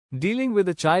Dealing with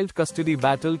a child custody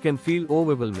battle can feel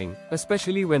overwhelming,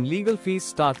 especially when legal fees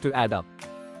start to add up.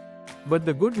 But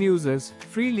the good news is,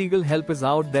 free legal help is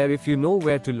out there if you know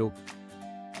where to look.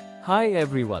 Hi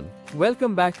everyone,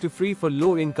 welcome back to Free for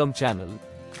Low Income channel.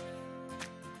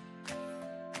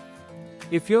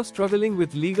 If you're struggling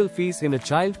with legal fees in a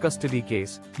child custody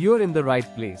case, you're in the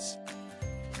right place.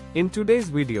 In today's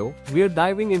video, we're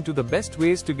diving into the best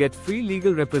ways to get free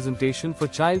legal representation for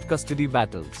child custody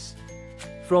battles.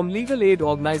 From legal aid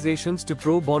organizations to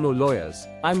pro bono lawyers,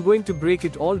 I'm going to break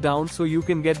it all down so you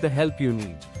can get the help you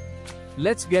need.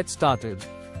 Let's get started.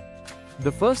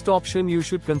 The first option you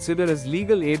should consider is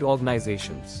legal aid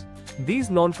organizations. These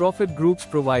non-profit groups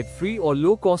provide free or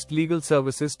low-cost legal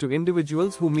services to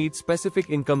individuals who meet specific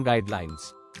income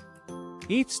guidelines.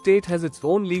 Each state has its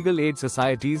own legal aid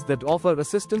societies that offer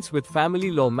assistance with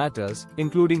family law matters,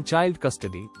 including child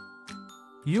custody.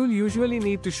 You'll usually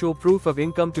need to show proof of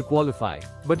income to qualify,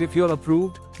 but if you're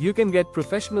approved, you can get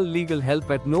professional legal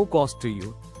help at no cost to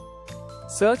you.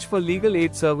 Search for legal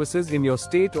aid services in your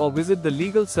state or visit the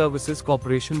Legal Services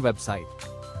Corporation website.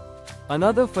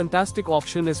 Another fantastic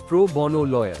option is pro bono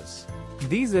lawyers.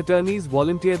 These attorneys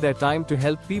volunteer their time to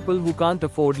help people who can't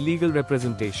afford legal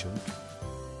representation.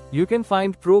 You can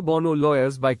find pro bono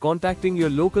lawyers by contacting your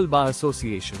local bar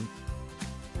association.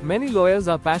 Many lawyers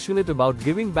are passionate about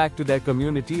giving back to their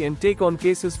community and take on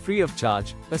cases free of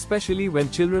charge, especially when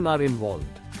children are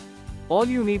involved. All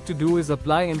you need to do is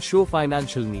apply and show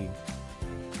financial need.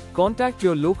 Contact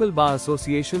your local bar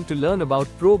association to learn about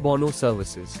pro bono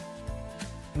services.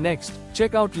 Next,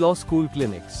 check out law school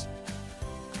clinics.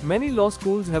 Many law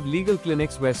schools have legal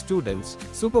clinics where students,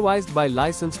 supervised by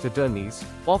licensed attorneys,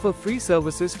 offer free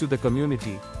services to the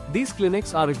community. These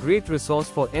clinics are a great resource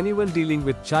for anyone dealing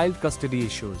with child custody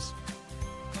issues.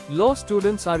 Law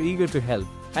students are eager to help,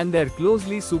 and they're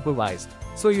closely supervised,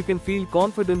 so you can feel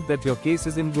confident that your case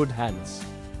is in good hands.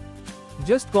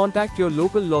 Just contact your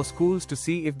local law schools to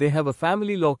see if they have a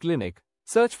family law clinic.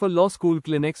 Search for law school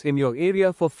clinics in your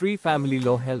area for free family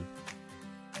law help.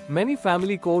 Many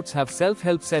family courts have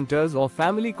self-help centers or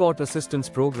family court assistance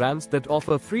programs that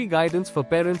offer free guidance for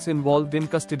parents involved in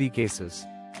custody cases.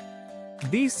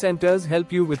 These centers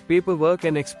help you with paperwork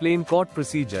and explain court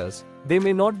procedures. They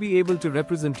may not be able to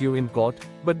represent you in court,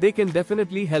 but they can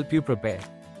definitely help you prepare.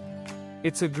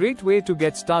 It's a great way to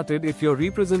get started if you're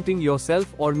representing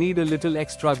yourself or need a little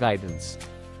extra guidance.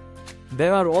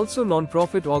 There are also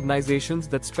non-profit organizations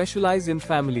that specialize in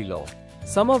family law.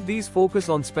 Some of these focus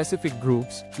on specific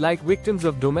groups, like victims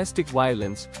of domestic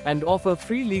violence, and offer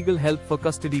free legal help for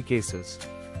custody cases.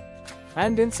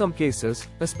 And in some cases,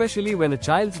 especially when a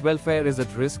child's welfare is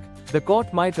at risk, the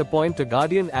court might appoint a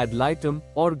guardian ad litem,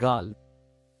 or GAL.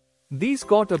 These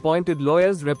court-appointed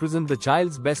lawyers represent the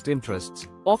child's best interests,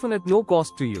 often at no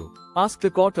cost to you. Ask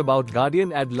the court about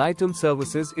guardian ad litem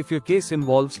services if your case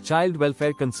involves child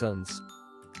welfare concerns.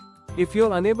 If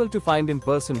you're unable to find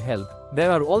in-person help,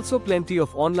 there are also plenty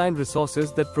of online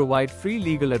resources that provide free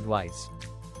legal advice.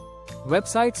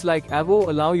 Websites like Avo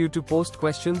allow you to post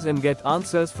questions and get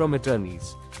answers from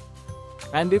attorneys.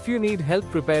 And if you need help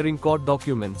preparing court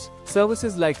documents,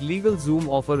 services like LegalZoom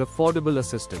offer affordable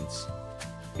assistance.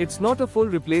 It's not a full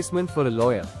replacement for a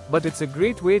lawyer, but it's a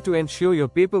great way to ensure your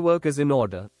paperwork is in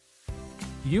order.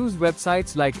 Use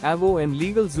websites like Avo and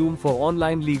LegalZoom for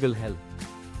online legal help.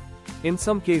 In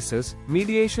some cases,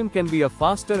 mediation can be a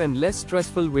faster and less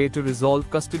stressful way to resolve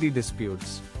custody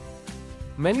disputes.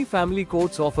 Many family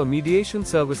courts offer mediation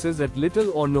services at little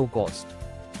or no cost.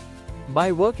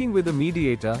 By working with a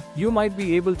mediator, you might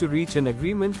be able to reach an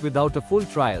agreement without a full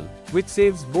trial, which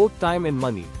saves both time and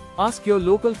money. Ask your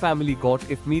local family court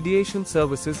if mediation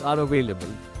services are available.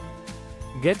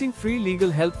 Getting free legal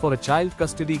help for a child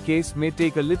custody case may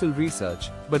take a little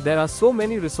research, but there are so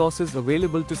many resources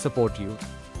available to support you.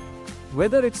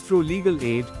 Whether it's through legal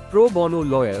aid, pro bono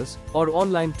lawyers, or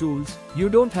online tools, you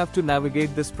don't have to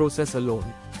navigate this process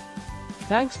alone.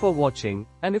 Thanks for watching,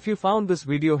 and if you found this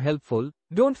video helpful,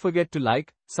 don't forget to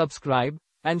like, subscribe,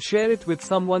 and share it with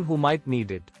someone who might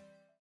need it.